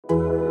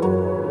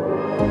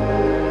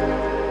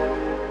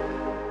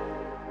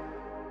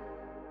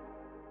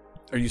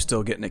Are you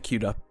still getting it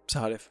queued up,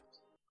 Sahadev?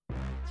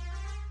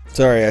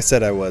 Sorry, I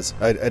said I was.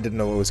 I didn't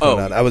know what was going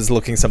on. I was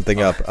looking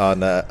something up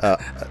on. I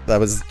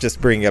was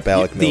just bringing up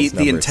Alec Mills'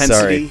 the numbers.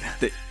 Intensity.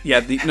 Sorry.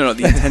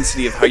 The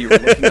intensity of how you were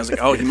looking. I was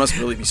like, oh, he must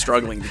really be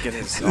struggling to get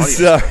his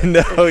audio.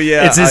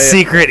 It's his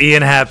secret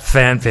Ian Happ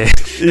fan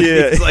page.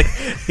 Yeah,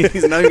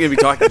 he's not even going to be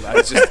talking about it.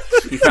 It's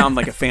just he found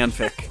like a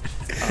fanfic.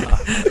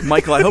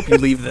 Michael, I hope you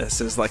leave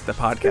this as like the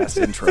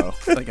podcast intro.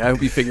 Like, I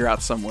hope you figure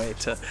out some way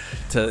to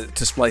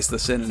splice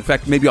this in. In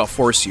fact, maybe I'll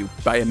force you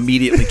by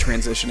immediately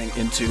transitioning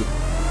into.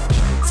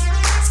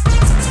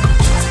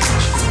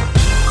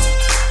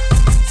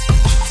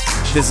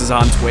 This is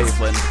On to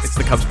Waveland. It's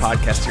the Cubs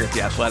podcast here at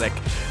The Athletic.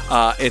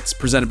 It's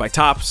presented by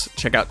Topps.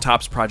 Check out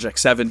Topps Project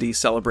 70,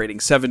 celebrating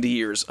 70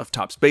 years of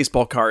Topps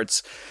baseball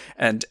cards.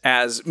 And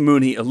as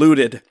Mooney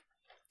alluded,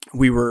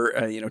 we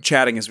were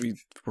chatting as we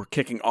were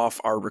kicking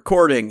off our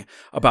recording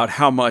about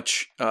how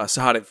much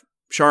Sahadev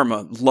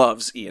Sharma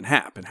loves Ian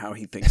Happ and how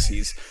he thinks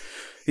he's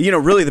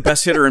really the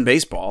best hitter in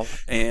baseball.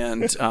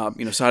 And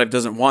Sahadev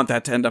doesn't want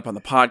that to end up on the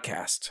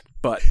podcast,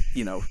 but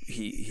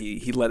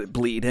he let it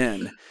bleed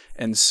in.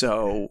 And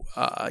so,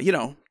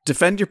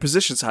 defend your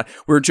position, Sahadev.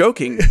 We're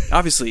joking,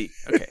 obviously.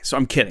 Okay, so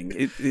I'm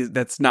kidding.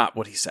 That's not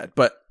what he said.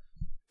 But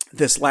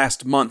this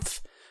last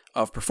month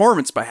of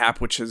performance by Happ,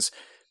 which has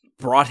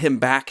brought him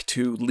back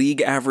to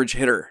league average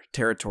hitter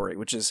territory,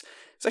 which is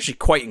it's actually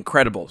quite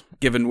incredible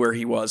given where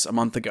he was a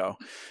month ago.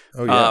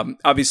 Oh, yeah.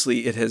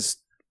 Obviously, it has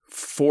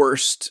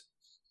forced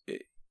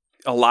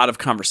a lot of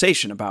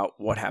conversation about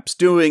what Happ's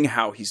doing,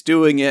 how he's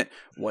doing it,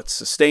 what's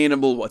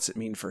sustainable, what's it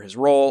mean for his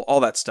role, all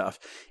that stuff.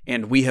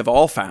 And we have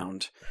all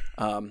found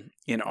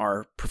in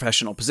our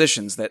professional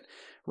positions that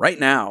right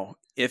now,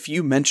 if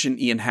you mention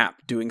Ian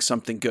Happ doing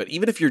something good,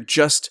 even if you're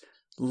just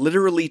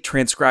literally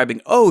transcribing,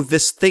 oh,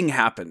 this thing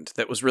happened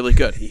that was really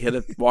good. He hit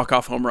a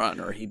walk-off home run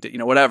or he did,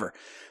 whatever.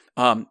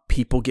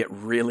 People get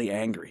really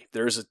angry.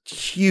 There's a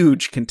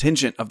huge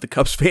contingent of the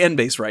Cubs fan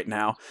base right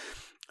now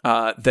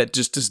that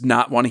just does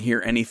not want to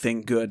hear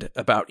anything good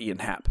about Ian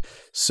Happ.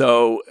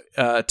 So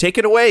take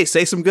it away.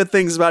 Say some good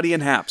things about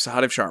Ian Happ,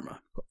 Sahadev Sharma.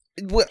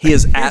 Well, he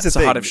is at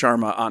Sahadev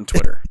Sharma on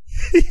Twitter.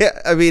 Yeah,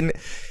 I mean,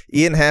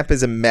 Ian Happ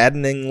is a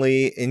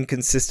maddeningly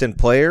inconsistent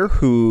player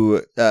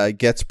who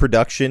gets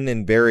production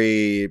in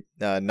very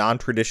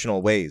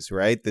non-traditional ways,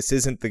 right? This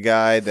isn't the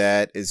guy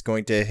that is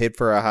going to hit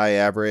for a high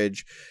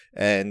average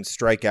and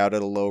strike out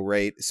at a low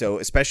rate. So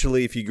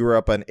especially if you grew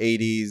up on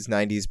 80s,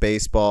 90s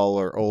baseball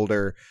or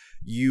older,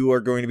 you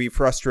are going to be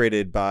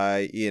frustrated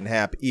by Ian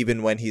Happ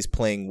even when he's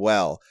playing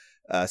well.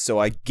 So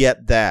I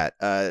get that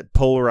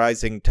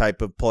polarizing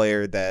type of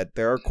player that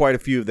there are quite a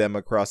few of them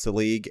across the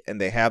league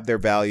and they have their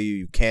value.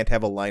 You can't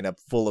have a lineup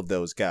full of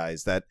those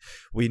guys. That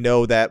we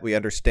know that, we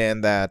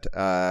understand that.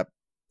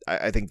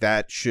 I think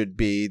that should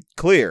be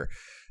clear.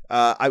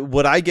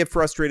 What I get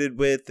frustrated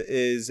with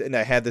is, and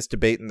I had this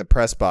debate in the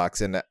press box,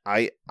 and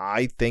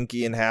I think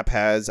Ian Happ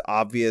has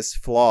obvious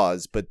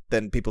flaws, but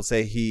then people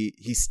say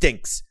he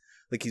stinks.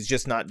 Like, he's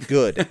just not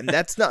good. And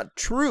that's not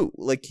true.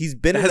 Like, he's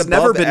been an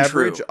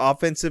above-average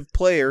offensive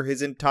player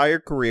his entire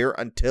career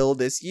until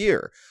this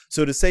year.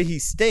 So to say he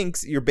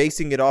stinks, you're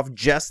basing it off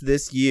just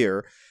this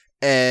year.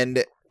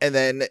 And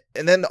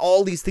then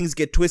all these things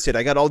get twisted.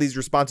 I got all these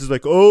responses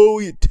like,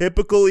 oh,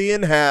 typical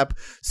Ian Happ,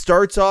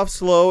 starts off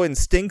slow and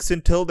stinks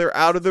until they're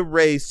out of the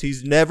race.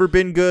 He's never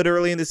been good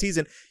early in the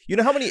season. You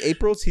know how many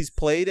Aprils he's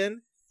played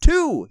in?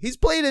 2. He's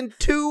played in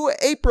 2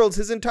 Aprils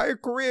his entire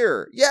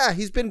career. Yeah,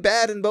 he's been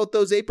bad in both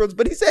those Aprils,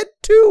 but he's had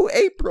 2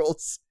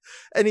 Aprils.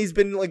 And he's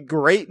been like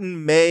great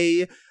in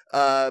May.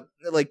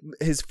 Like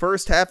his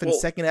first half and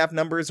second half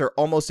numbers are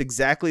almost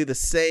exactly the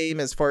same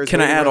as far as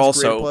can I add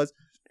also,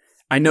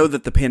 I know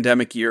that the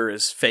pandemic year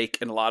is fake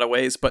in a lot of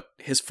ways, but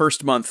his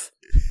first month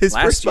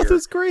last year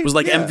was great. Was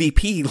like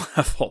MVP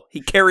level.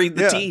 He carried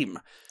the team.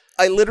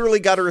 I literally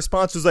got a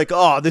response was like,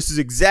 oh, this is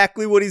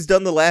exactly what he's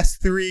done the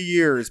last 3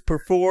 years.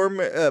 Perform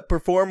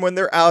when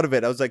they're out of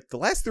it. I was like, the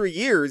last 3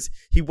 years,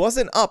 he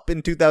wasn't up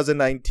in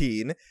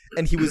 2019,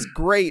 and he was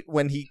great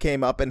when he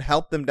came up and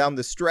helped them down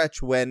the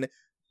stretch when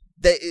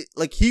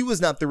he was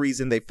not the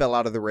reason they fell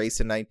out of the race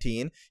in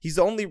 19. He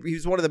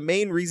was one of the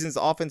main reasons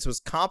the offense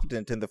was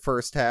competent in the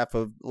first half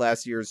of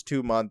last year's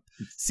 2-month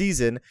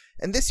season.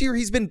 And this year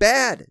he's been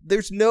bad.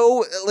 There's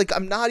no,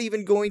 I'm not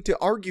even going to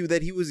argue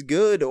that he was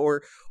good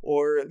or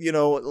he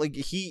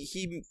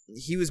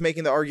was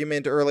making the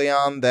argument early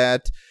on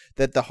that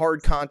the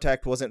hard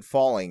contact wasn't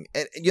falling.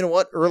 And you know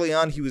what? Early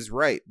on he was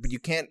right, but you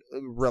can't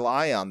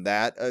rely on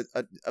that.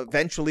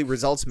 Eventually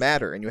results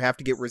matter and you have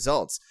to get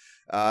results.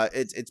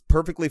 It's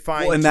perfectly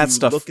fine. Well, and that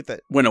stuff look at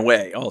that. Went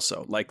away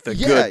also. Like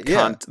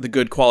the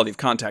good quality of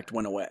contact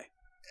went away.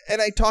 And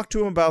I talked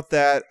to him about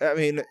that. I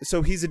mean,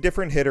 so he's a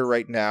different hitter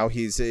right now.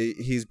 He's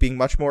being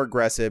much more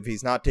aggressive.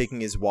 He's not taking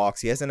his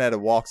walks. He hasn't had a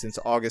walk since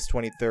August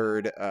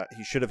 23rd.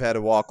 He should have had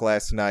a walk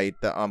last night.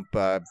 The ump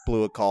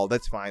blew a call.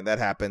 That's fine. That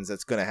happens.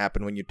 That's going to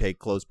happen when you take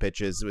close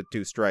pitches with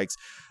 2 strikes.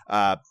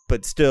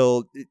 But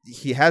still,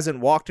 he hasn't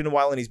walked in a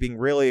while, and he's being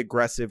really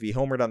aggressive. He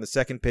homered on the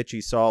second pitch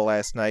he saw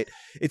last night.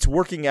 It's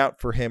working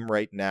out for him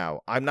right now.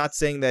 I'm not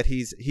saying that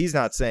he's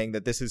not saying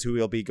that this is who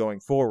he'll be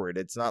going forward.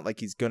 It's not like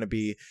he's going to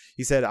be,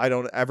 he said, I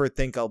don't ever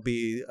think I'll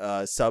be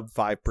a sub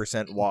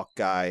 5% walk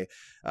guy.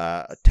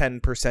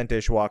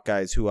 10%-ish walk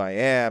guy is who I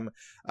am.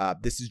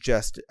 This is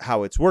just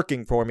how it's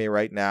working for me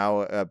right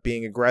now,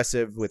 being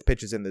aggressive with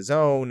pitches in the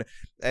zone.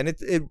 And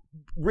it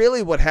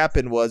really what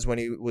happened was when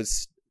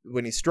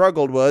he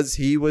struggled was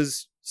he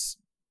was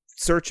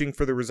searching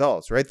for the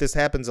results, right? This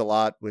happens a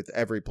lot with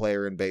every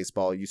player in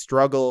baseball. You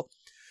struggle,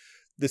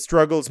 the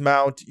struggles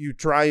mount, you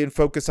try and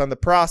focus on the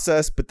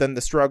process, but then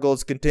the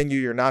struggles continue,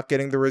 you're not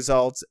getting the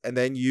results, and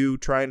then you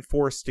try and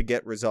force to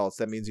get results.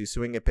 That means you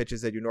swing at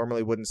pitches that you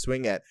normally wouldn't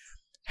swing at.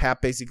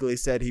 Happ basically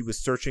said he was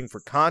searching for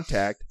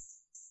contact,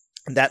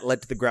 and that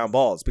led to the ground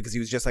balls because he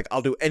was just like,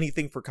 I'll do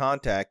anything for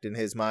contact in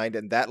his mind,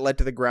 and that led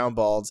to the ground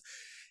balls.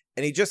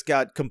 And he just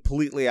got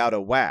completely out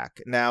of whack.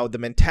 Now, the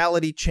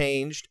mentality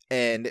changed,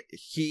 and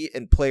he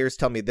and players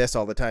tell me this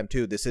all the time,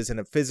 too. This isn't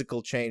a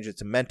physical change,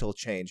 it's a mental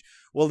change.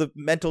 Well, the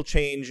mental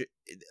change,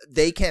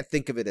 they can't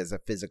think of it as a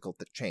physical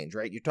change,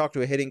 right? You talk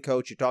to a hitting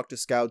coach, you talk to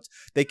scouts,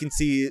 they can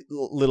see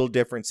little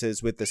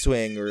differences with the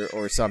swing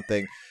or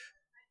something.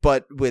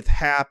 But with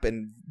Happ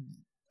and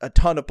a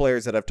ton of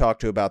players that I've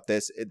talked to about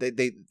this,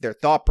 their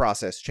thought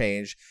process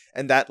changed,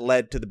 and that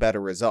led to the better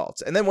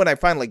results. And then when I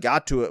finally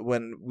got to it,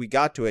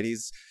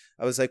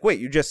 I was like, wait,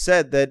 you just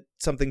said that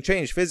something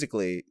changed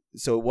physically,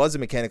 so it was a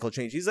mechanical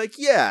change. He's like,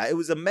 yeah, it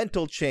was a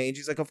mental change.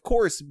 He's like, of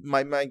course,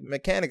 my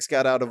mechanics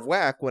got out of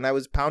whack when I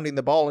was pounding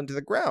the ball into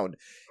the ground.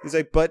 He's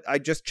like, but I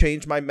just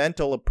changed my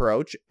mental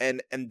approach,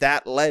 and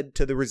that led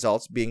to the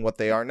results being what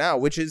they are now,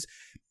 which is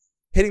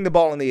hitting the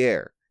ball in the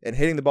air. And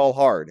hitting the ball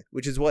hard,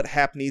 which is what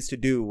Happ needs to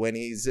do when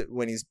he's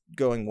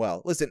going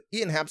well. Listen,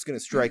 Ian Happ's going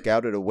to strike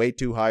out at a way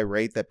too high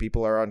rate that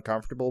people are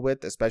uncomfortable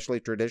with,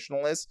 especially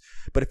traditionalists.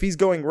 But if he's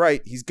going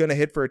right, he's going to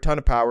hit for a ton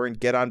of power and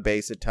get on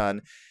base a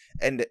ton.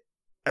 And,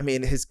 I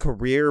mean, his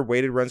career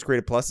weighted runs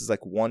created plus is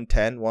like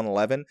 110,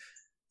 111.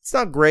 It's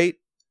not great.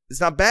 It's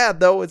not bad,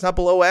 though. It's not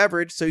below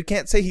average, so you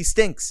can't say he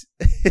stinks.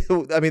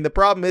 I mean, the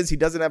problem is he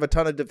doesn't have a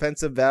ton of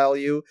defensive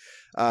value.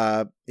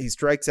 He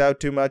strikes out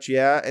too much,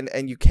 yeah,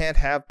 and you can't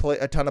have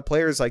a ton of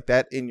players like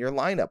that in your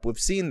lineup. We've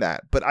seen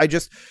that. But I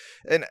just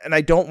and I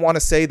don't want to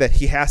say that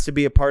he has to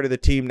be a part of the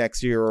team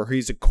next year or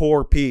he's a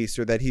core piece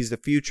or that he's the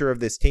future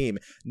of this team.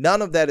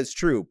 None of that is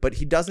true, but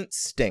he doesn't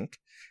stink,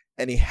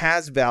 and he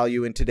has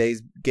value in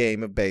today's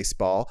game of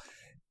baseball.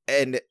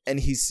 And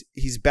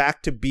he's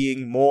back to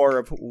being more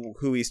of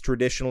who he's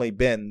traditionally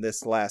been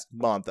this last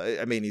month.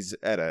 I mean, he's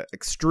at an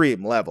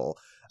extreme level,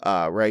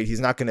 right?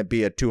 He's not going to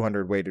be a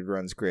 200 weighted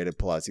runs created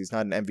plus. He's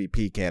not an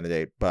MVP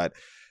candidate, but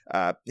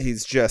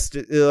he's just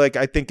like,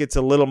 I think it's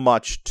a little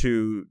much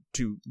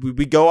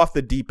we go off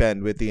the deep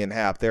end with Ian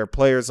Happ. There are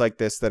players like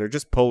this that are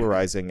just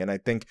polarizing, and I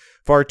think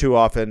far too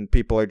often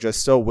people are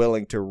just so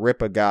willing to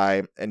rip a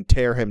guy and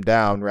tear him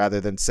down rather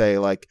than say,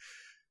 like,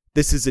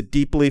 this is a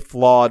deeply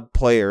flawed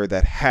player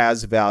that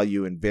has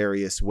value in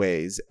various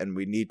ways, and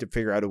we need to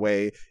figure out a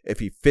way if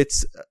he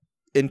fits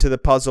into the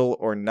puzzle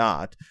or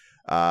not.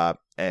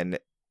 And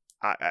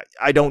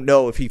I don't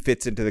know if he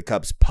fits into the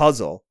Cubs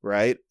puzzle,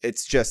 right?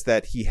 It's just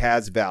that he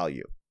has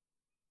value.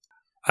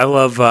 I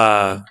love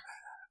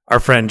our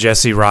friend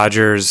Jesse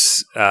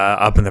Rogers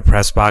up in the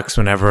press box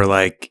whenever,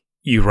 like,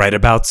 you write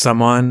about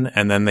someone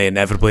and then they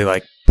inevitably,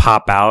 like,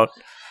 pop out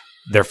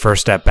their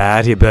first at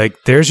bat. He'd be like,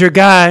 there's your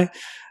guy.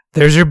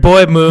 There's your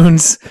boy,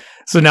 Moons.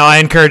 So now I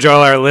encourage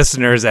all our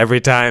listeners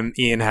every time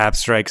Ian Happ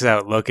strikes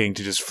out looking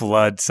to just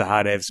flood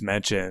Sahadev's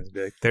mentions.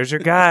 Be like, there's your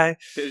guy.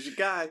 There's your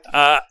guy.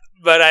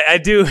 But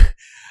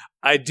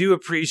I do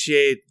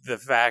appreciate the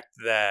fact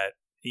that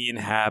Ian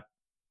Happ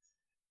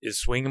is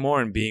swinging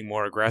more and being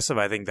more aggressive.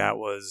 I think that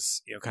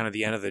was, kind of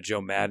the end of the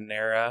Joe Madden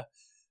era.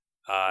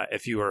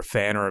 If you were a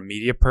fan or a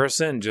media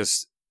person,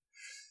 just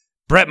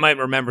Brett might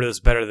remember this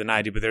better than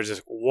I do, but there's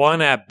this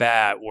one at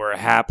bat where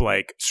Happ,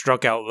 like,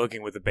 struck out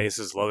looking with the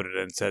bases loaded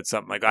and said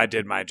something like, I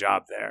did my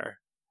job there.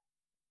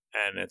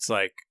 And it's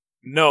like,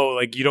 no,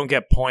 like, you don't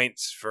get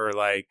points for,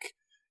 like,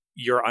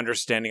 your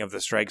understanding of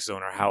the strike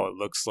zone or how it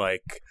looks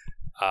like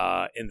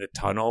in the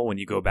tunnel when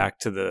you go back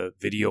to the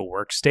video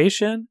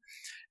workstation.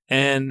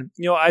 And,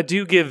 I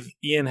do give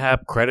Ian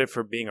Happ credit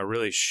for being a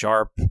really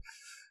sharp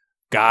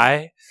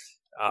guy.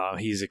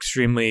 He's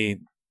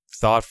extremely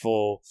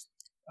thoughtful.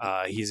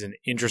 He's an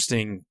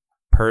interesting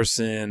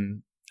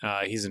person.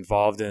 He's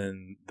involved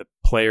in the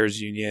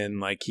players union.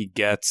 Like, he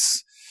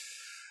gets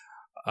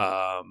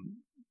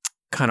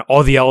kind of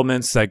all the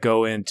elements that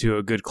go into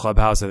a good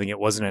clubhouse. I think it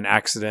wasn't an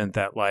accident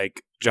that,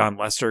 like, John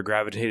Lester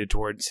gravitated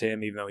towards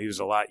him, even though he was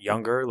a lot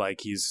younger. Like,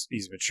 he's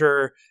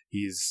mature,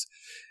 he's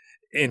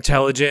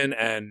intelligent,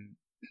 and,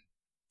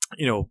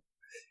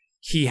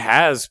 he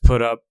has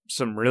put up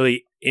some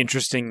really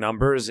interesting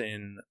numbers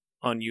in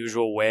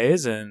unusual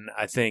ways. And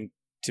I think,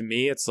 to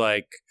me, it's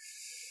like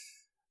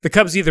the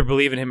Cubs either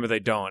believe in him or they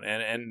don't.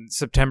 And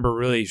September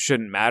really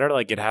shouldn't matter.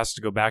 Like, it has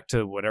to go back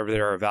to whatever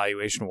their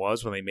evaluation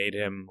was when they made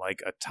him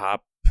like a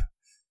top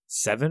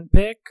 7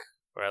 pick,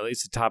 or at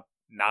least a top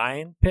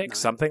 9 pick,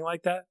 something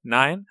like that.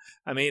 9.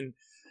 I mean,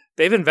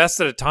 they've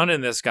invested a ton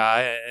in this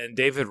guy, and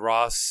David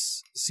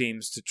Ross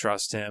seems to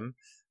trust him.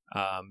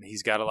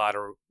 He's got a lot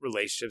of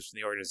relationships in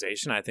the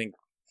organization. I think,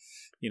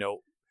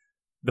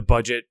 the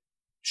budget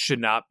should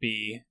not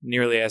be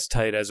nearly as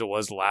tight as it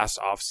was last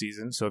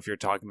offseason. So if you're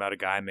talking about a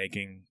guy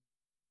making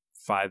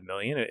 $5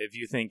 million, if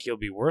you think he'll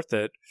be worth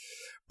it,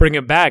 bring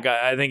him back.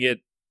 I think it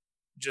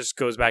just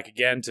goes back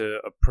again to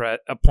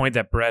a point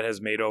that Brett has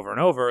made over and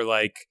over.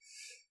 Like,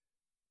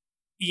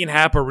 Ian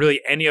Happ or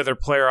really any other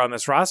player on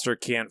this roster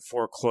can't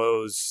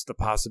foreclose the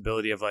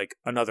possibility of like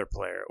another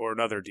player or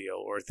another deal,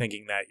 or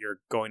thinking that you're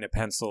going to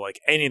pencil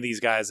like any of these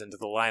guys into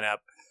the lineup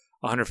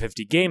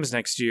 150 games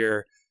next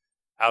year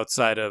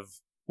outside of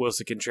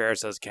Wilson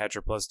Contreras as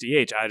catcher plus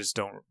DH. I just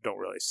don't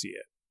really see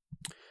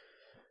it.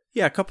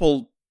 Yeah, a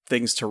couple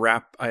things to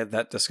wrap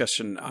that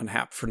discussion on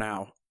Happ for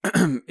now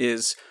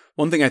is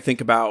one thing I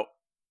think about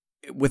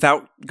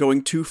without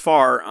going too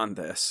far on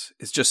this,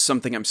 is just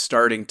something I'm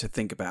starting to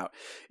think about,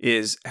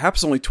 is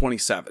Happ's only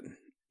 27,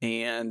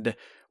 and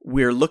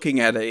we're looking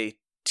at a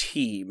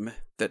team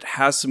that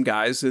has some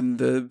guys in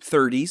the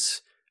 30s,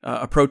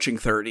 approaching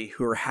 30,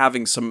 who are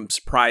having some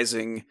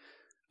surprising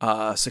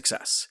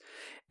success.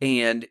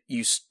 And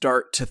you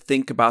start to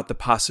think about the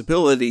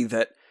possibility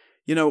that,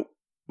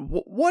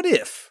 what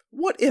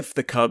if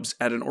the Cubs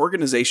at an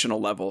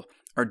organizational level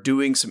are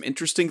doing some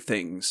interesting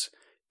things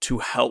to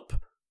help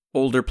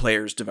older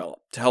players develop,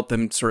 to help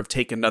them sort of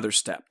take another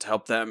step, to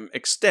help them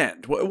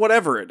extend,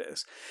 whatever it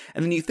is.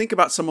 And then you think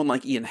about someone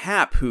like Ian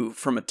Happ, who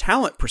from a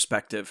talent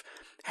perspective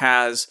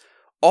has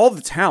all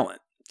the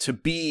talent to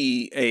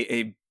be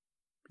a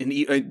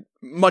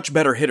much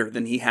better hitter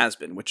than he has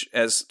been, which,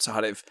 as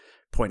Sahadev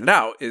pointed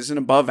out, is an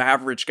above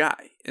average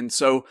guy. And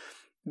so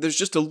there's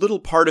just a little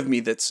part of me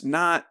that's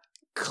not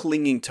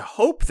clinging to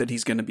hope that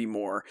he's going to be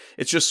more.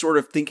 It's just sort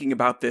of thinking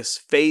about this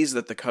phase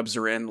that the Cubs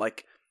are in,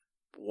 like,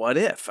 what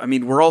if? I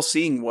mean, we're all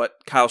seeing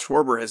what Kyle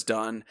Schwarber has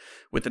done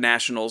with the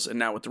Nationals and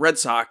now with the Red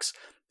Sox.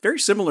 Very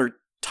similar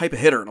type of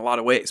hitter in a lot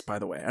of ways, by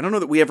the way. I don't know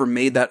that we ever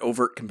made that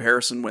overt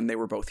comparison when they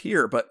were both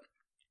here, but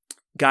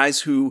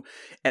guys who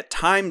at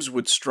times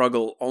would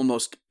struggle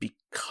almost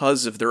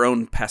because of their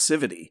own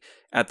passivity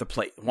at the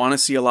plate, want to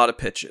see a lot of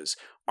pitches,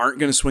 aren't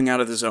going to swing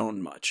out of the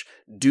zone much,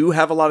 do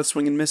have a lot of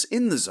swing and miss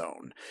in the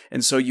zone.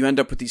 And so you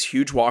end up with these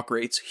huge walk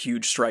rates,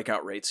 huge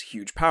strikeout rates,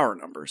 huge power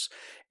numbers.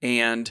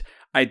 And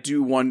I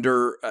do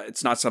wonder,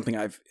 it's not something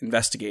I've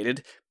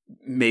investigated,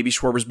 maybe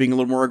Schwarber's being a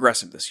little more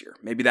aggressive this year.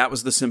 Maybe that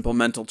was the simple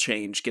mental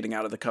change getting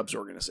out of the Cubs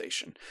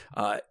organization.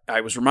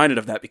 I was reminded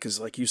of that because,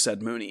 like you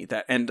said, Mooney,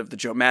 that end of the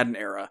Joe Maddon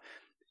era,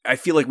 I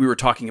feel like we were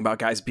talking about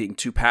guys being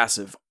too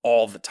passive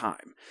all the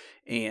time.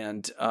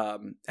 And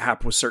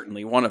Happ was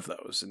certainly one of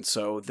those. And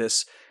so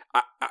this,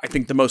 I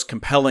think the most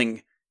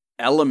compelling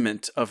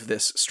element of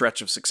this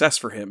stretch of success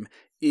for him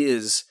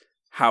is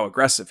how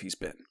aggressive he's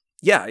been.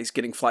 Yeah, he's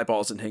getting fly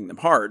balls and hitting them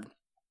hard.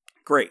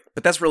 Great.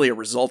 But that's really a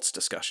results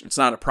discussion. It's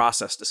not a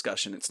process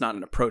discussion. It's not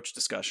an approach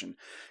discussion.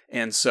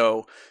 And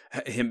so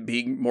him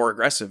being more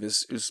aggressive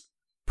is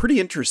pretty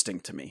interesting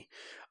to me.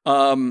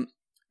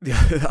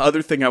 The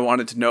other thing I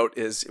wanted to note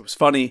is, it was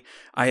funny.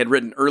 I had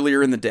written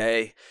earlier in the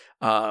day,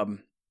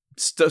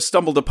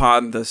 stumbled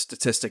upon the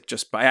statistic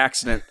just by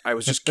accident. I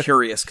was just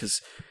curious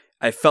because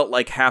I felt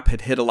like Happ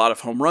had hit a lot of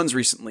home runs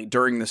recently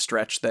during the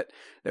stretch that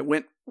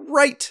went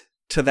right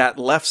to that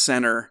left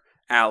center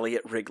alley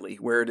at Wrigley,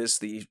 where it is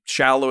the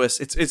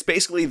shallowest. It's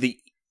basically the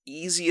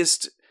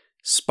easiest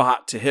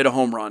spot to hit a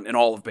home run in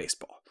all of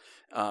baseball.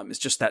 It's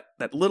just that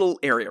little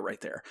area right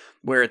there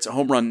where it's a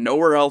home run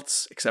nowhere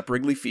else except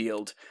Wrigley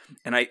Field.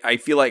 And I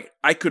feel like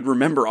I could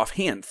remember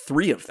offhand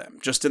 3 of them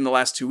just in the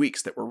last 2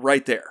 weeks that were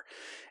right there.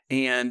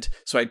 And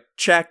so I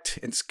checked,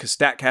 because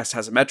StatCast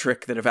has a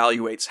metric that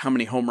evaluates how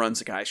many home runs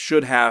a guy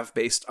should have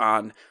based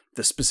on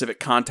the specific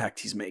contact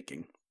he's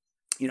making.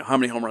 How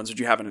many home runs would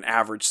you have in an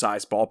average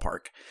size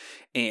ballpark?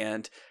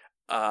 And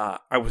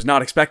I was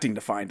not expecting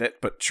to find it,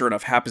 but sure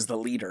enough, Happ is the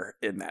leader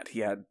in that.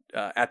 He had,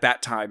 at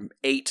that time,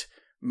 8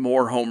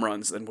 more home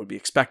runs than would be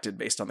expected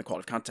based on the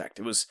quality of contact.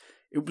 He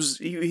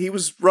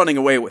was running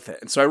away with it.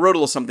 And so I wrote a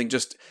little something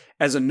just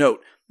as a note,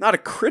 not a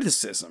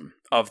criticism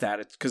of that,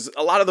 because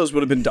a lot of those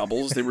would have been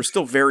doubles. They were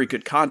still very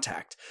good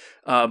contact.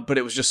 But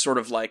it was just sort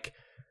of like,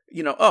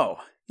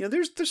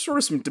 there's sort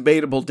of some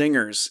debatable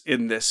dingers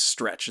in this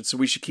stretch. And so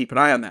we should keep an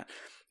eye on that.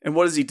 And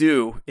what does he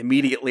do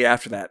immediately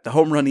after that? The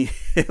home run he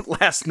hit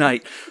last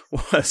night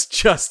was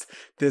just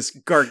this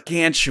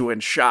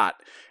gargantuan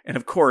shot. And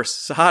of course,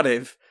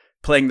 Sahadev,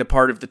 playing the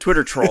part of the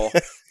Twitter troll,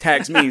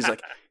 tags me. He's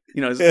like,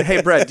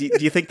 hey, Brett, do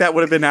you think that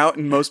would have been out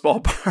in most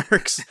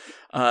ballparks?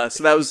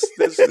 So that was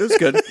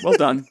good. Well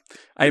done.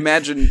 I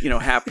imagine,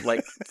 Happ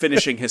like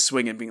finishing his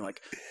swing and being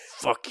like,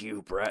 fuck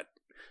you, Brett.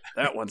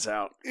 That one's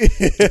out.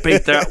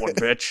 Debate that one,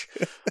 bitch.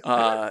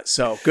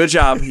 So good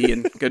job,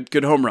 Ian.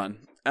 Good home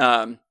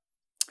run.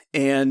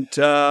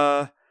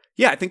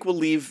 I think we'll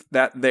leave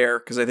that there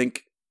because I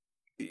think,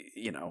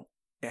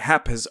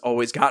 Happ has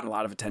always gotten a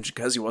lot of attention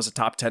because he was a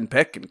top 10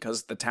 pick and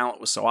because the talent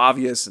was so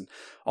obvious and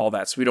all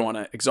that. So we don't want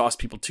to exhaust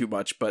people too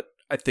much, but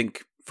I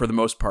think for the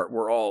most part,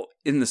 we're all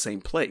in the same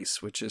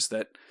place, which is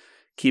that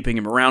keeping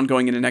him around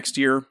going into next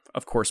year,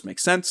 of course,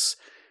 makes sense.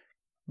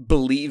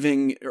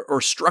 Believing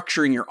or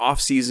structuring your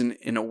offseason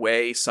in a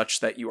way such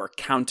that you are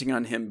counting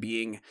on him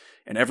being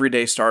an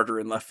everyday starter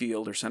in left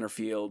field or center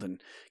field and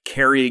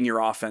carrying your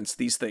offense,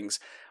 these things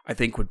I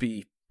think would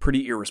be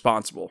pretty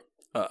irresponsible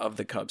of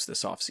the Cubs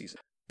this offseason.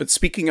 But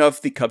speaking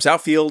of the Cubs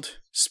outfield,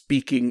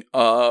 speaking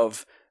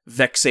of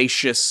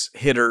vexatious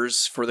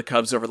hitters for the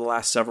Cubs over the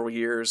last several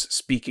years,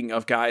 speaking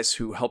of guys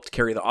who helped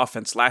carry the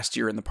offense last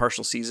year in the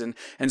partial season,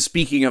 and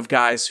speaking of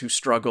guys who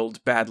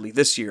struggled badly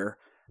this year,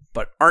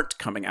 but aren't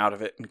coming out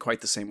of it in quite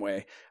the same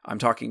way. I'm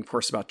talking, of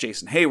course, about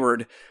Jason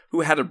Heyward,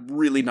 who had a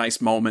really nice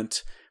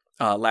moment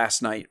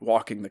last night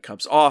walking the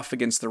Cubs off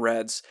against the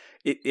Reds.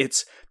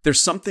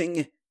 There's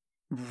something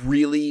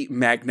really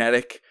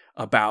magnetic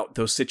about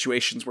those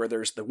situations where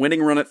there's the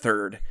winning run at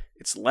third,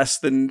 it's less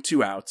than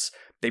 2 outs,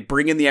 they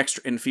bring in the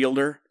extra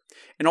infielder,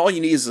 and all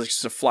you need is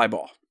just a fly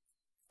ball.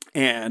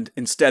 And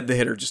instead, the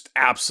hitter just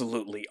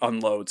absolutely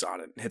unloads on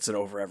it and hits it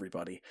over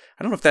everybody.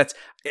 I don't know if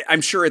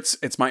I'm sure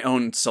it's my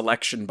own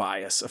selection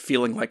bias of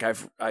feeling like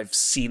I've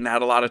seen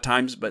that a lot of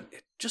times, but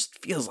it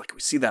just feels like we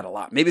see that a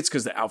lot. Maybe it's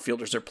because the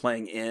outfielders are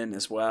playing in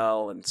as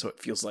well, and so it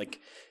feels like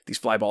these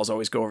fly balls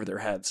always go over their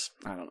heads.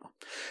 I don't know.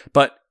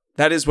 But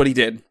that is what he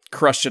did.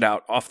 Crushed it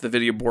out off the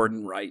video board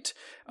and right.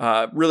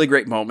 Really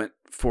great moment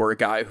for a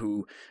guy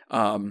who,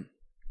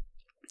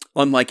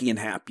 unlike Ian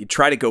Happ, you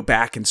try to go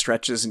back in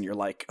stretches and you're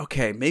like,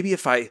 okay, maybe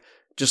if I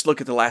just look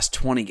at the last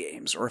 20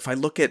 games or if I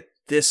look at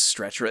this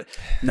stretch.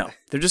 No,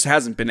 there just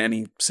hasn't been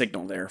any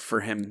signal there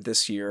for him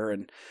this year.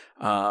 And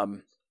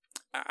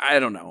I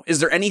don't know.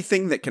 Is there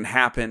anything that can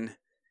happen?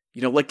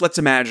 Let's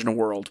imagine a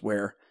world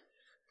where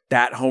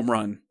that home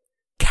run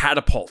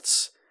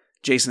catapults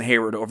Jason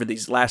Heyward over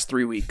these last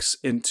 3 weeks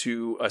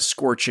into a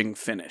scorching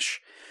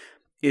finish.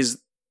 Is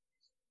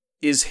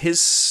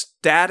his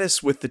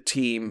status with the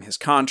team, his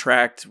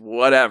contract,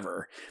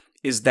 whatever,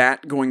 is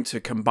that going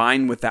to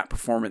combine with that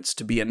performance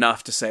to be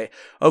enough to say,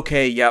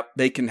 okay, yep,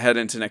 they can head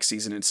into next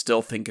season and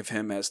still think of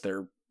him as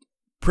their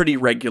pretty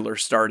regular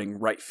starting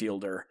right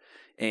fielder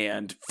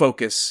and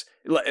focus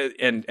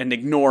and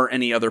ignore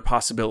any other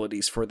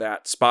possibilities for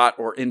that spot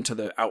or into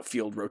the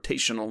outfield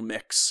rotational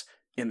mix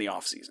in the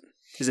offseason?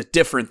 Is it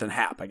different than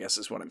Happ, I guess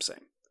is what I'm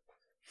saying.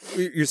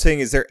 You're saying,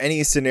 is there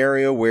any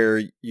scenario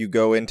where you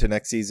go into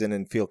next season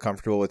and feel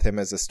comfortable with him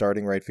as a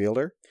starting right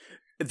fielder?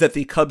 That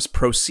the Cubs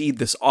proceed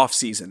this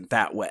offseason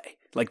that way.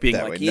 Like being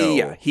that like, no.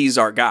 Yeah, he's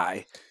our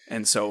guy.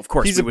 And so, of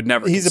course, we would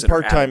never He's a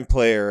part-time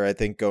player, I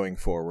think, going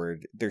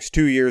forward. There's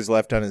 2 years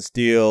left on his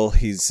deal.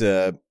 He's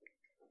a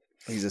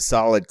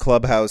solid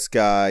clubhouse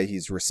guy.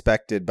 He's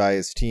respected by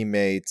his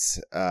teammates.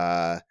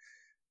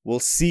 We'll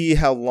see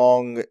how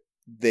long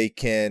they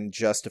can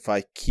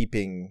justify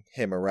keeping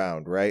him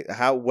around, right?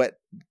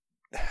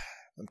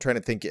 I'm trying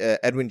to think.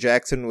 Edwin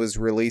Jackson was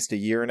released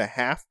 1.5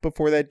 years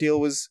before that deal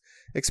was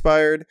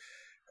expired.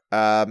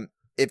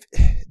 If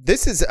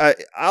this is,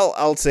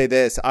 I'll say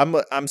this: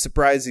 I'm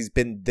surprised he's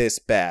been this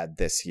bad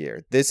this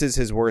year. This is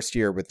his worst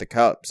year with the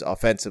Cubs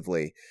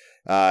offensively.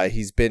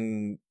 He's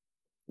been,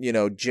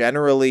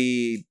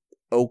 generally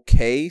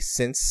okay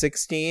since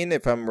 16,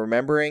 if I'm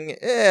remembering.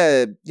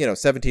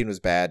 17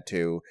 was bad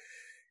too.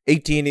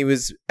 18 he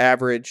was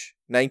average.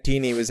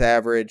 19 he was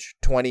average.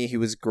 20 he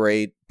was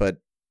great,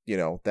 but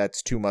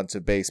that's 2 months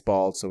of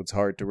baseball, so it's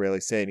hard to really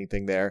say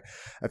anything there.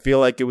 I feel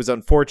like it was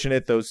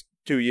unfortunate those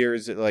 2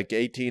 years, like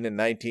 18 and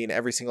 19,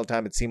 every single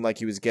time it seemed like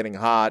he was getting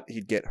hot,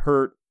 he'd get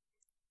hurt,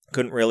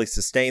 couldn't really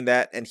sustain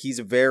that. And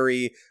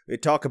we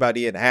talk about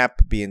Ian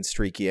Happ being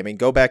streaky. I mean,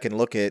 go back and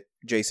look at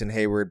Jason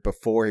Heyward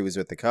before he was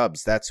with the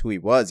Cubs. That's who he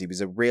was. He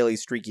was a really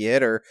streaky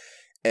hitter,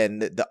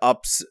 and the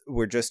ups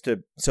were just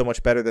so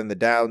much better than the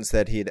downs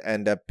that he'd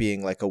end up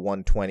being like a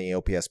 120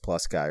 OPS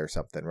plus guy or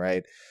something,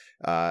 right?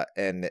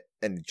 And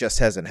it just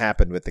hasn't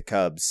happened with the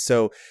Cubs.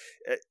 So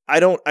I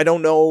don't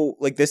know,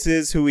 like, this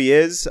is who he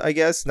is, I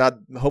guess.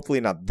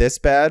 Hopefully not this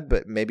bad,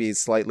 but maybe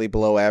slightly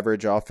below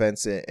average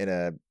offense in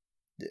a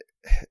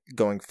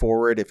going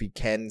forward if he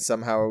can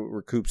somehow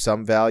recoup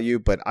some value.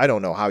 But I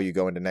don't know how you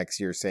go into next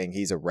year saying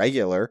he's a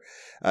regular,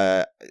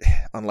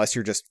 unless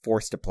you're just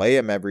forced to play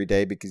him every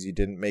day because you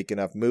didn't make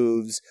enough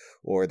moves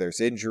or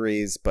there's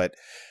injuries. But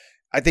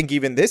I think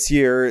even this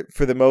year,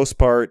 for the most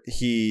part,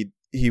 he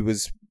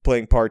was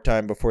playing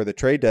part-time before the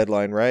trade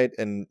deadline, right?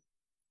 And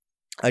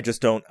I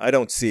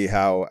don't see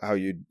how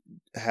you'd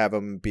have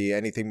him be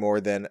anything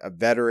more than a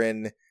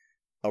veteran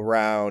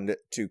around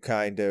to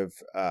kind of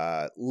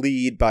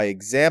lead by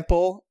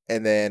example,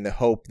 and then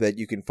hope that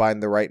you can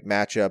find the right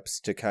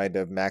matchups to kind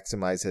of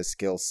maximize his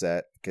skill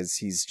set, because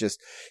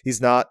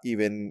he's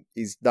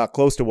not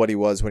close to what he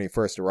was when he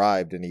first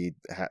arrived, and he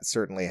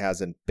certainly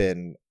hasn't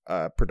been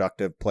a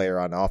productive player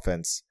on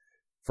offense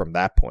from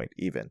that point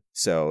even.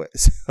 So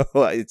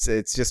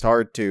it's just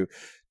hard to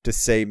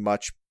say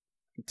much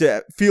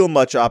to feel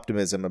much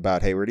optimism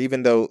about Hayward,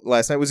 even though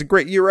last night was a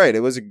great, you're right,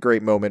 it was a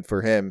great moment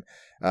for him.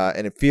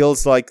 And it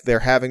feels like they're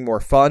having more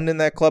fun in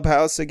that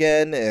clubhouse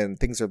again, and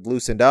things have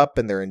loosened up,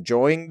 and they're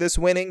enjoying this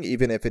winning,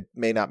 even if it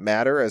may not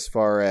matter as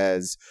far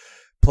as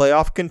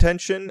playoff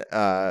contention.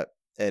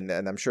 And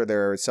I'm sure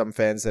there are some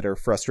fans that are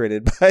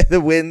frustrated by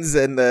the wins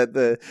and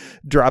the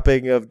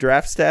dropping of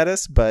draft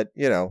status, but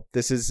you know,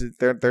 this is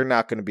they're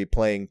not going to be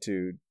playing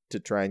to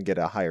try and get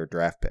a higher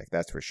draft pick.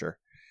 That's for sure.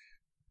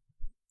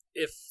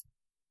 If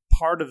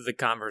part of the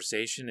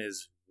conversation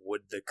is,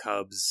 would the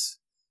Cubs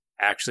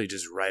actually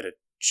just write a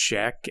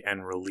check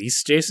and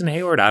release Jason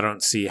Hayward, I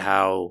don't see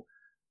how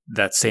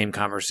that same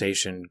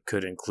conversation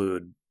could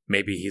include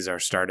maybe he's our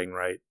starting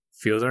right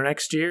fielder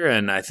next year.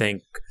 And I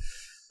think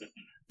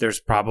there's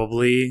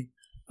probably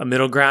a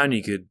middle ground.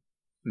 You could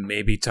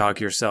maybe talk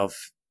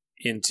yourself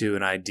into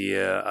an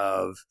idea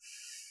of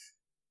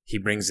he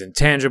brings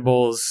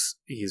intangibles,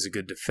 he's a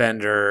good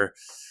defender,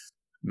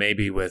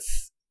 maybe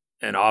with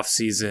an off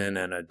season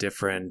and a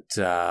different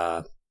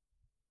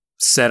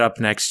setup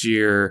next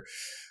year,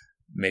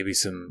 maybe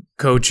some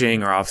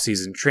coaching or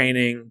off-season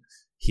training.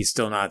 He's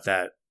still not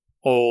that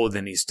old,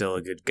 and he's still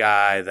a good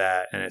guy,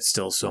 and it's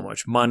still so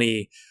much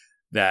money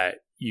that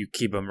you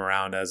keep him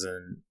around as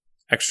an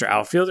extra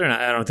outfielder. And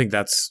I don't think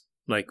that's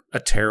like a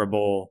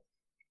terrible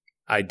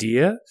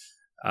idea.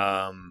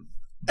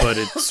 But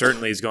it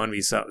certainly is going to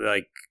be something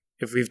like,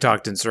 if we've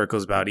talked in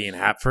circles about Ian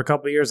Happ for a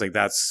couple of years, like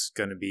that's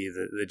going to be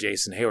the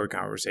Jason Hayward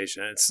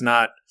conversation. And it's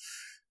not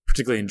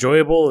particularly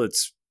enjoyable.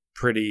 It's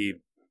pretty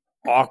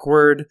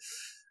awkward.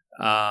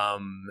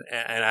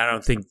 And I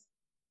don't think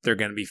they're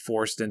going to be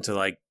forced into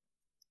like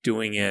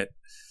doing it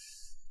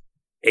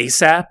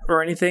ASAP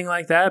or anything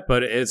like that,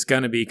 but it's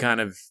going to be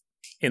kind of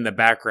in the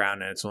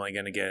background, and it's only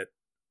going to get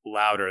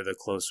louder the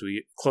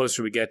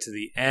closer we get to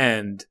the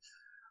end,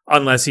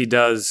 unless he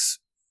does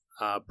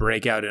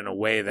break out in a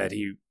way that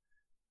he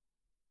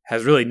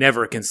has really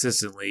never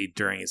consistently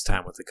during his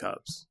time with the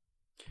Cubs.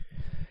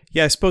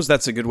 Yeah, I suppose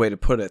that's a good way to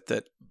put it,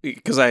 that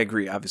because I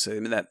agree, obviously. I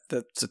mean,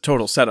 that's a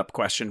total setup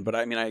question, but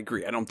I mean, I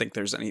agree. I don't think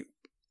there's any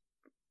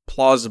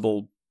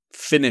plausible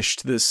finish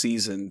to this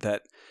season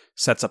that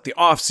sets up the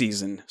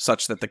offseason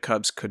such that the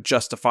Cubs could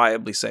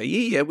justifiably say,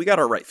 yeah, we got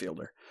our right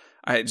fielder.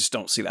 I just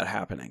don't see that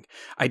happening.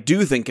 I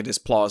do think it is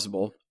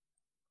plausible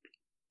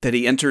that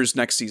he enters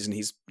next season.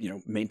 He's,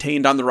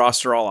 maintained on the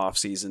roster all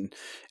offseason,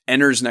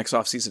 enters next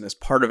offseason as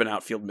part of an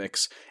outfield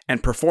mix,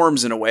 and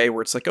performs in a way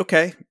where it's like,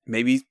 okay,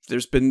 maybe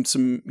there's been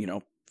some,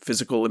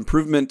 physical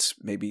improvement.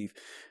 Maybe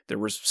there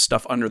was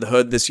stuff under the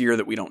hood this year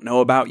that we don't know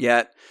about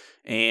yet.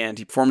 And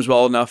he performs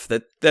well enough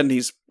that then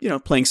he's,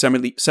 playing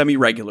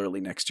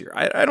semi-regularly next year.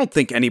 I don't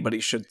think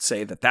anybody should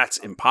say that that's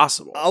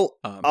impossible.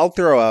 I'll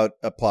throw out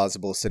a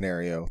plausible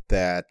scenario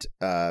that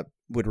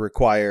would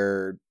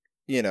require,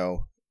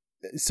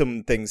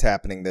 some things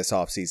happening this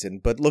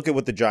offseason. But look at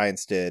what the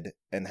Giants did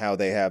and how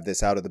they have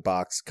this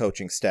out-of-the-box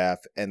coaching staff,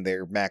 and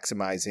they're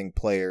maximizing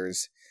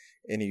players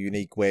in a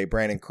unique way.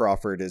 Brandon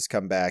Crawford has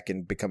come back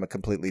and become a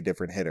completely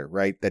different hitter,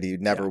 right? That he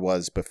never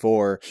was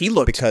before. He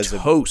looked toast.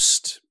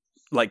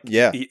 I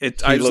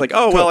was like,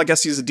 oh, well, I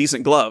guess he's a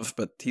decent glove,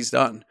 but he's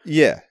done.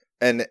 Yeah.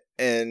 And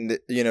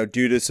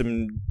due to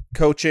some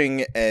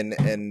coaching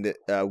and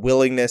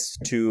willingness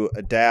to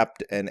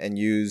adapt and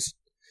use,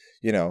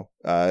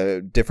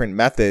 different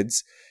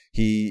methods,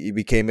 he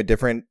became a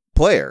different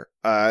player.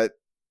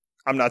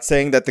 I'm not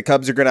saying that the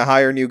Cubs are going to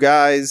hire new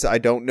guys. I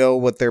don't know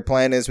what their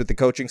plan is with the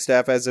coaching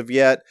staff as of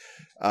yet.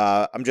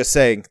 I'm just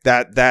saying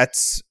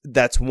that's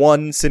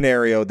one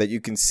scenario that you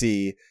can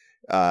see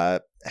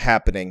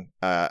happening.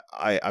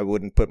 I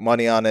wouldn't put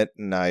money on it,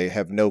 and I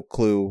have no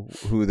clue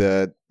who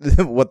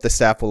what the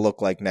staff will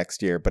look like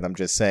next year. But I'm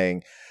just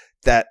saying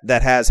that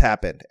has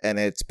happened, and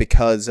it's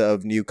because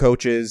of new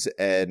coaches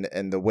and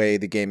the way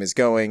the game is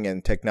going,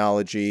 and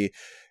technology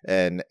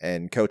and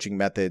coaching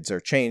methods are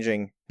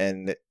changing,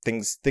 and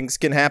things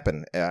can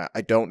happen.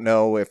 I don't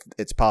know if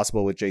it's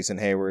possible with Jason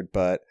Hayward,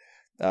 but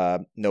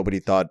nobody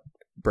thought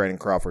Brandon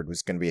Crawford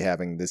was going to be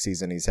having the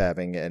season he's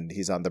having, and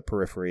he's on the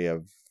periphery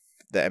of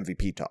the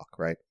MVP talk,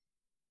 right?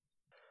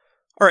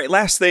 All right,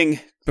 last thing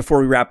before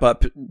we wrap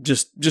up,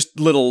 just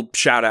little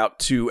shout out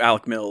to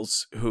Alec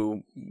Mills,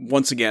 who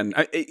once again,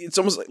 it's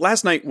almost like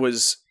last night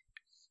was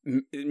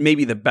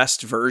maybe the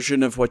best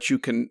version of what you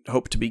can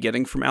hope to be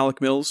getting from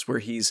Alec Mills, where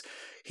he's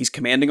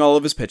commanding all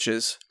of his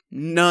pitches.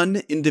 None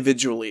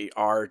individually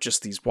are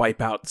just these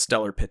wipeout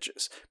stellar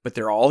pitches, but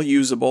they're all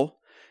usable.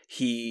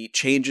 He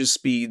changes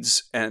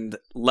speeds and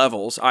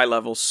eye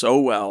levels so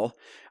well.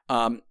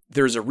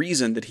 There's a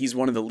reason that he's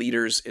one of the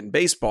leaders in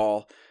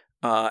baseball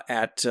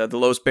at the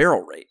lowest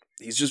barrel rate.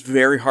 He's just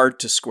very hard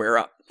to square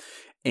up.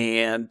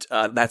 And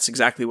that's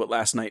exactly what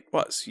last night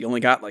was. He only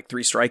got like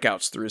 3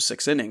 strikeouts through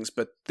 6 innings,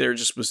 but there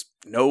just was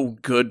no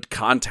good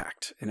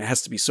contact. And it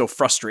has to be so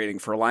frustrating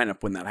for a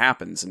lineup when that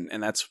happens.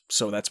 And that's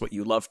what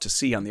you love to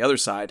see on the other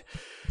side.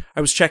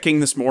 I was checking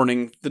this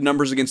morning. The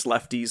numbers against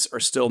lefties are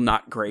still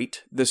not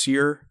great this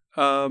year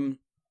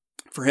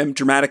For him,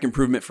 dramatic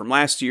improvement from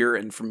last year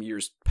and from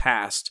years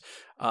past.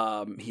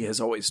 He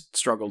has always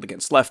struggled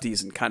against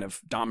lefties and kind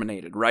of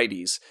dominated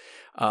righties.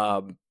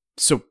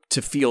 So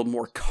to feel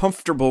more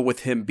comfortable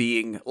with him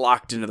being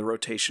locked into the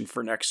rotation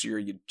for next year,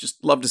 you'd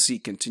just love to see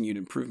continued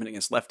improvement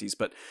against lefties.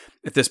 But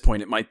at this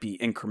point, it might be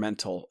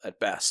incremental at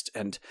best.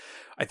 And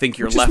I think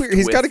you're left with...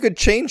 He's got a good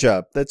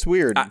changeup. That's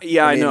weird.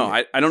 I know.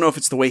 I don't know if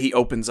it's the way he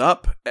opens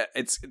up.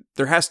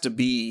 There has to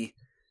be...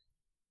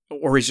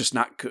 Or he's just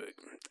not good.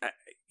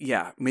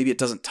 Yeah, maybe it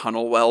doesn't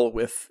tunnel well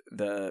with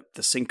the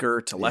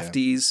sinker to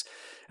lefties.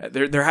 Yeah.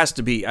 There has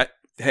to be...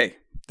 Hey...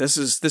 This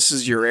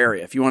is your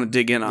area. If you want to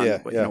dig in on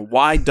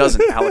why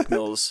doesn't Alec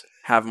Mills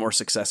have more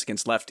success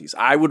against lefties?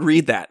 I would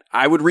read that.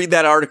 I would read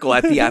that article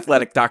at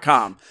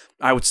theathletic.com.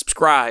 I would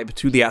subscribe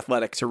to The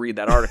Athletic to read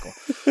that article.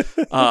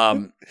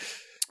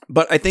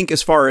 But I think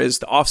as far as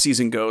the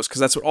offseason goes, because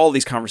that's what all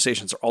these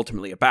conversations are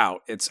ultimately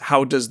about, it's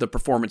how does the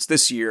performance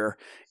this year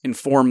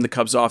inform the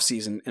Cubs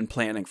offseason and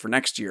planning for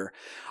next year?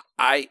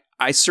 I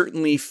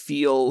certainly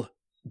feel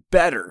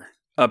better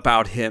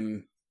about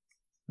him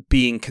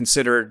being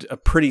considered a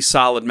pretty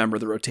solid member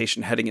of the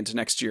rotation heading into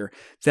next year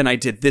than I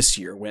did this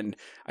year, when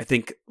I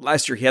think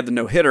last year he had the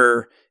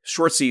no-hitter,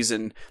 short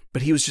season,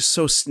 but he was just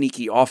so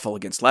sneaky awful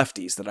against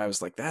lefties that I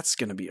was like, that's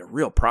going to be a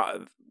real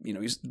problem.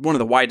 He's one of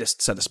the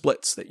widest set of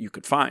splits that you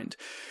could find.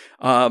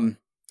 But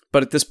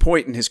at this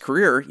point in his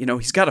career,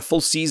 he's got a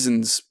full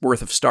season's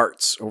worth of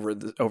starts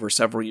over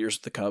several years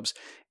with the Cubs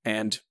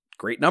and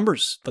great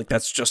numbers. Like,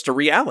 that's just a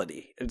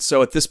reality. And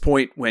so at this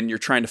point, when you're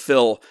trying to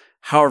fill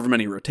however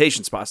many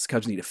rotation spots the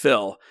Cubs need to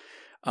fill,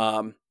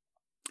 I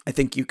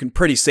think you can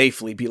pretty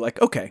safely be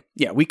like, okay,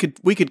 yeah, we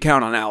could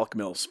count on Alec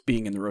Mills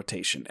being in the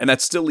rotation, and that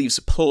still leaves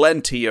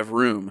plenty of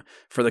room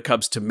for the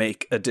Cubs to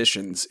make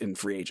additions in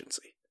free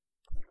agency.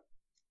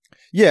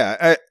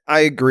 Yeah, I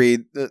agree.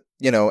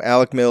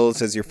 Alec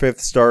Mills as your fifth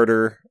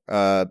starter,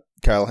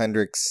 Kyle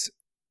Hendricks,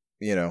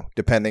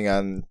 depending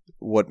on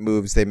what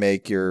moves they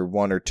make, you're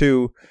 1 or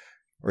 2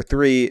 or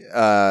 3.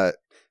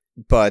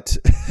 But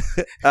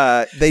you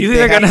think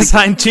they're going to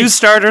sign 2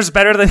 starters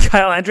better than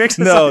Kyle Hendricks?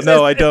 No,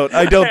 I don't.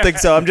 I don't think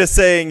so. I'm just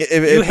saying,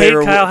 if you hate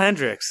Kyle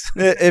Hendricks.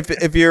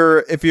 If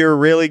you're a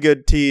really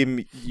good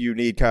team, you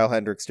need Kyle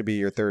Hendricks to be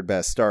your third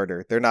best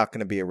starter. They're not going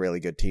to be a really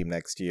good team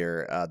next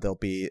year. They'll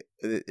be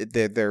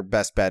their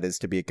best bet is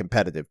to be a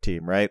competitive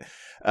team, right?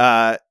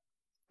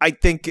 I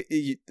think,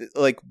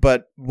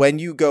 but when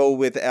you go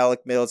with Alec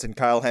Mills and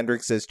Kyle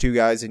Hendricks as 2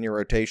 guys in your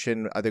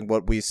rotation, I think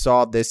what we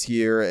saw this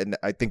year, and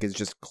I think is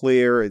just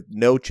clear,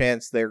 no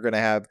chance they're going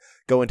to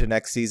go into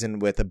next season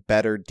with a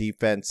better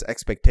defense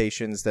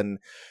expectations than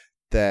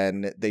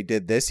they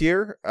did this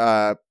year.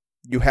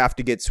 You have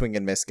to get swing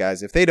and miss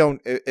guys.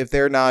 If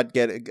they're not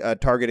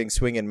targeting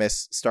swing and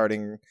miss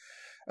starting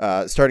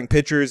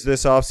pitchers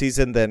this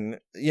offseason, then,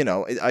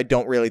 I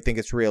don't really think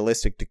it's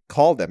realistic to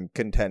call them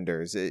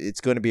contenders.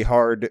 It's going to be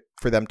hard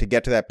for them to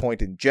get to that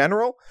point in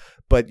general,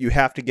 but you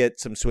have to get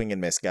some swing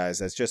and miss guys.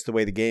 That's just the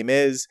way the game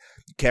is.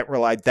 You can't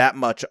rely that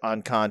much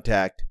on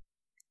contact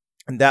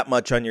and that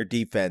much on your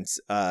defense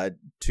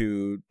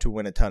to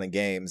win a ton of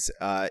games.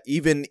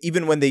 Even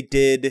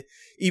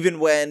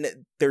when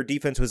their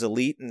defense was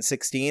elite in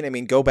 2016, I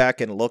mean, go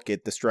back and look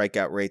at the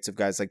strikeout rates of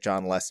guys like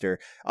John Lester.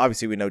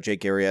 Obviously, we know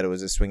Jake Arrieta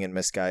was a swing and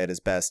miss guy at his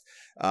best.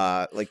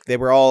 They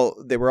were all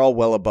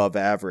well above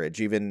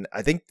average. Even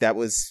I think that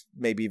was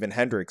maybe even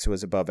Hendricks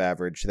was above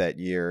average that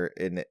year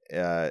in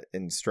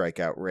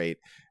strikeout rate,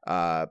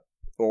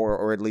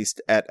 or at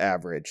least at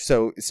average.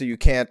 So you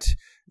can't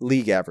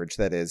league average,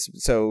 that is.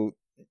 So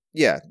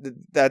yeah,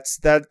 that's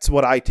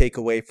what I take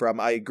away from.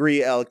 I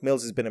agree, Alec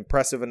Mills has been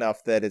impressive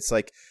enough that it's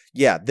like,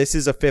 yeah, this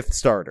is a 5th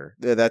starter.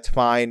 That's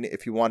fine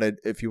if you want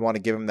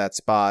to give him that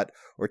spot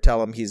or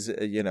tell him he's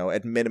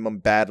at minimum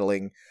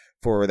battling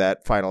for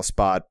that final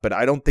spot. But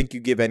I don't think you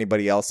give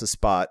anybody else a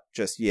spot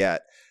just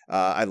yet.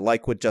 I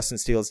like what Justin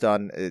Steele's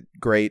done.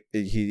 Great.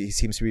 He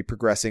seems to be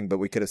progressing, but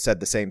we could have said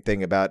the same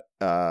thing about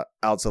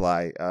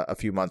Alzolay a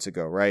few months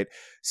ago, right?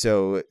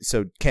 So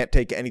can't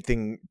take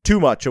anything too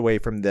much away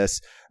from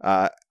this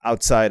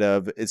outside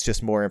of it's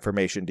just more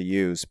information to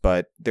use.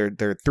 But there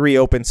are 3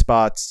 open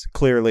spots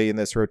clearly in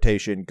this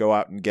rotation. Go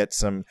out and get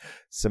some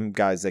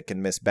guys that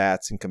can miss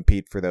bats and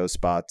compete for those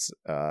spots.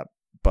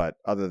 But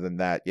other than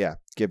that, yeah,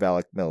 give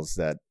Alec Mills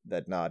that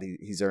nod.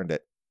 He's earned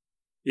it.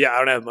 Yeah, I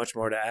don't have much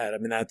more to add. I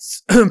mean,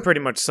 that's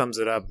pretty much sums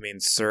it up. I mean,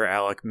 Sir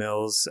Alec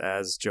Mills,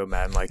 as Joe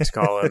Madden likes to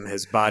call him,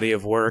 his body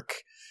of work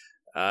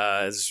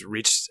has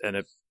reached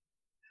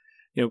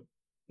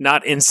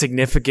not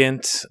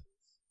insignificant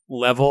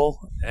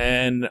level.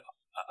 And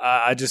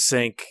I just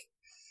think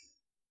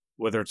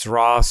whether it's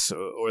Ross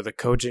or the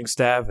coaching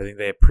staff, I think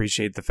they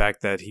appreciate the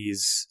fact that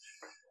he's,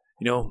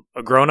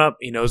 a grown-up.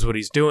 He knows what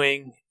he's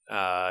doing.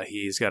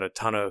 He's got a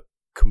ton of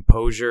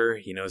composure.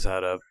 He knows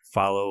how to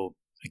follow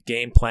a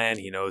game plan.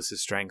 He knows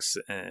his strengths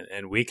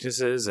and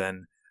weaknesses,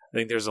 and I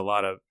think there's a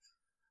lot of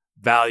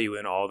value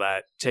in all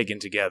that taken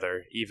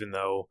together, even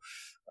though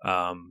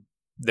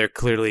they're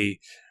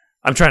clearly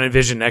 – I'm trying to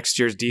envision next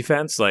year's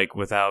defense, like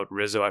without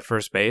Rizzo at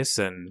first base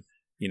and,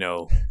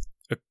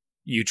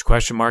 huge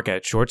question mark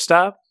at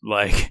shortstop.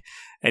 Like,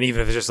 and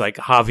even if it's just like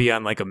Javi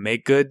on like a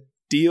make good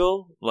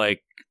deal,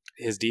 like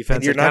his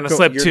defense kind of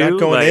slipped too. You're not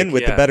going like, in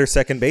with the better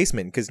second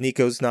baseman because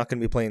Nico's not going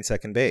to be playing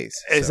second base.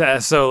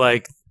 So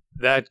like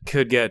that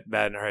could get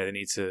bad in a hurry. They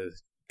need to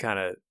kind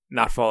of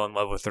not fall in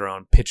love with their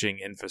own pitching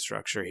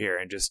infrastructure here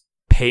and just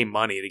pay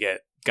money to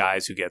get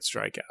guys who get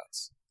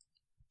strikeouts.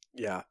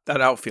 Yeah,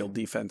 that outfield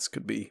defense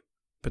could be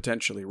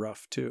potentially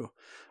rough too.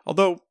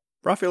 Although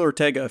Rafael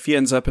Ortega, if he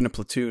ends up in a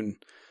platoon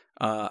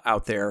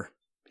out there,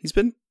 he's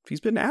been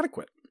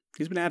adequate.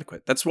 He's been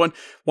adequate. That's one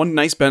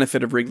nice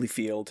benefit of Wrigley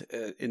Field,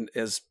 in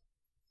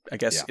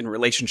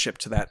relationship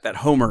to that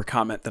Homer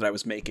comment that I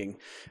was making.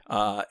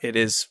 It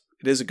is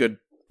a good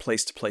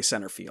place to play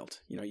center field.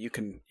 You know, you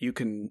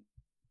can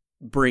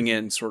bring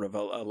in sort of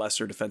a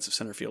lesser defensive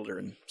center fielder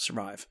and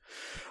survive.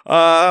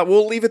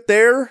 We'll leave it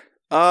there.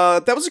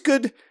 That was a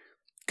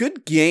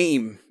good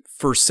game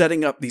for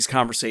setting up these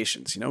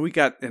conversations. You know, we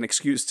got an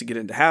excuse to get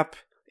into Happ,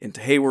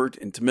 into Hayward,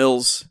 into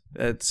Mills.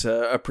 It's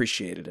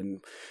appreciated.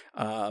 And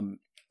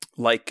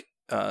like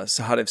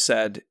Sahadev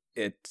said,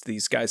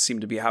 these guys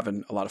seem to be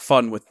having a lot of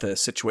fun with the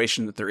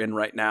situation that they're in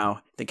right now.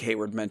 I think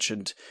Hayward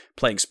mentioned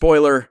playing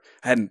spoiler.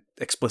 I hadn't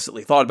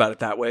explicitly thought about it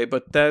that way,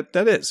 but that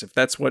is, if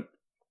that's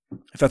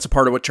a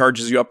part of what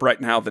charges you up right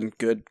now, then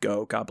good,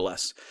 go, God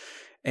bless.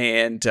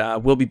 And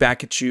we'll be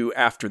back at you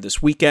after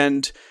this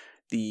weekend.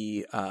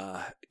 The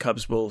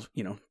Cubs will,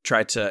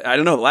 try to, I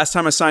don't know, the last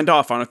time I signed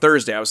off on a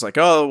Thursday, I was like,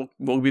 oh,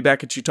 we'll be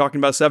back at you talking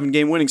about a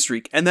 7-game winning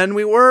streak. And then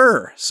we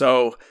were.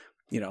 So,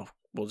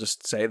 we'll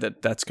just say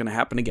that that's going to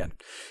happen again.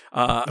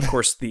 Of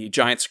course, the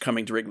Giants are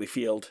coming to Wrigley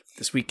Field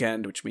this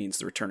weekend, which means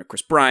the return of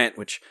Chris Bryant,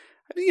 which,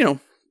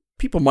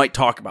 people might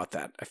talk about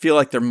that. I feel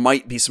like there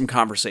might be some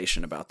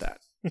conversation about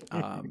that.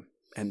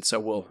 And so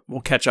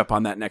we'll catch up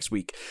on that next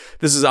week.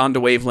 This is On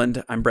to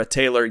Waveland. I'm Brett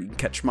Taylor. You can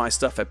catch my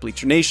stuff at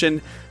Bleacher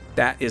Nation.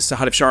 That is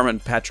Sahadev Sharma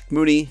and Patrick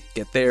Mooney.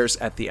 Get theirs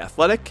at The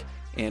Athletic.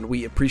 And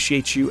we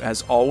appreciate you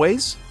as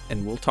always.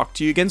 And we'll talk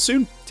to you again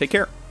soon. Take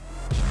care.